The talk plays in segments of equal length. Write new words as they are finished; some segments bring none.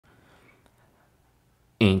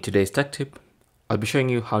In today's tech tip, I'll be showing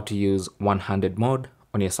you how to use one-handed mode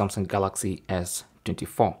on your Samsung Galaxy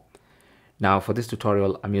S24. Now for this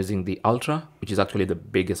tutorial, I'm using the Ultra, which is actually the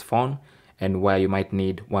biggest phone and where you might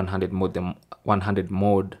need one-handed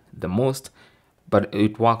mode the most, but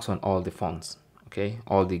it works on all the phones, okay?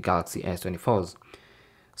 All the Galaxy S24s.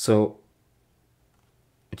 So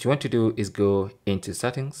what you want to do is go into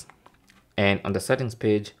settings, and on the settings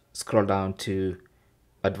page, scroll down to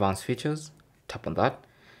advanced features, tap on that,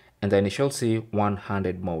 and then you shall see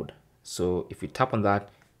one-handed mode. So if you tap on that,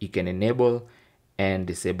 you can enable and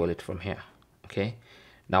disable it from here. Okay,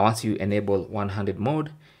 now once you enable one-handed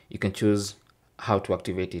mode, you can choose how to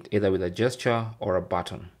activate it, either with a gesture or a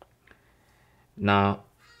button. Now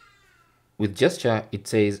with gesture, it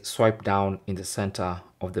says swipe down in the center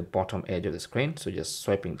of the bottom edge of the screen. So just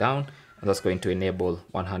swiping down, and that's going to enable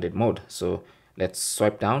one-handed mode. So let's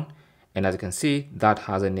swipe down, and as you can see, that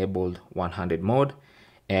has enabled one-handed mode,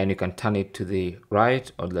 and you can turn it to the right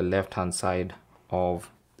or the left hand side of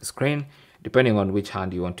the screen depending on which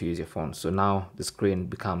hand you want to use your phone. So now the screen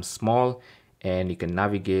becomes small and you can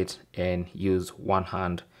navigate and use one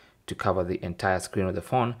hand to cover the entire screen of the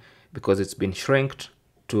phone because it's been shrinked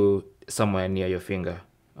to somewhere near your finger.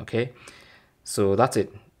 Okay, so that's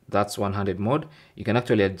it. That's one-handed mode. You can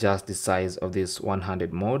actually adjust the size of this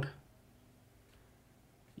one-handed mode.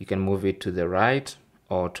 You can move it to the right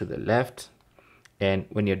or to the left, and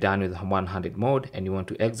when you're done with one-handed mode and you want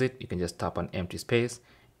to exit, you can just tap on empty space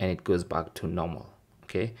and it goes back to normal.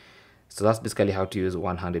 Okay, so that's basically how to use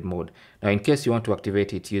one-handed mode. Now in case you want to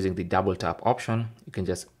activate it using the double tap option, you can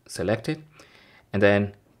just select it, and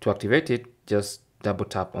then to activate it, just double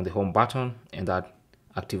tap on the home button, and that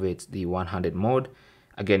activates the one-handed mode.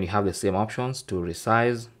 Again, you have the same options to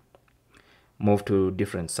resize, move to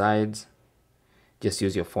different sides, just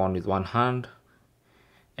use your phone with one hand,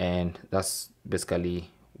 and that's basically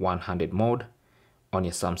one-handed mode on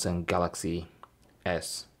your Samsung Galaxy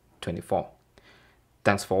S24.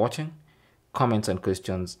 Thanks for watching. Comments and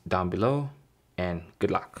questions down below, and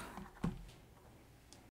good luck.